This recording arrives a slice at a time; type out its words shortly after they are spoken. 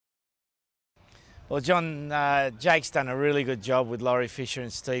Well, John, Jake's done a really good job with Laurie Fisher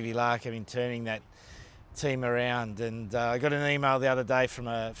and Stevie Larkham in turning that team around. And I got an email the other day from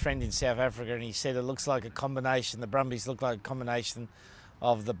a friend in South Africa, and he said it looks like a combination. The Brumbies look like a combination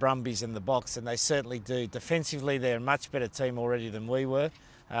of the Brumbies and the Boks, and they certainly do. Defensively, they're a much better team already than we were.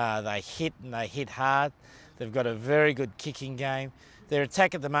 They hit and they hit hard. They've got a very good kicking game. Their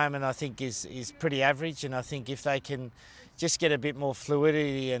attack at the moment, I think, is pretty average, and I think if they can just get a bit more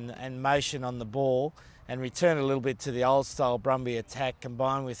fluidity and motion on the ball and return a little bit to the old style Brumby attack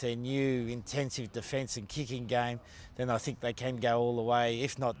combined with their new intensive defence and kicking game, then I think they can go all the way,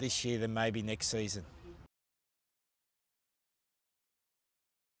 if not this year, then maybe next season.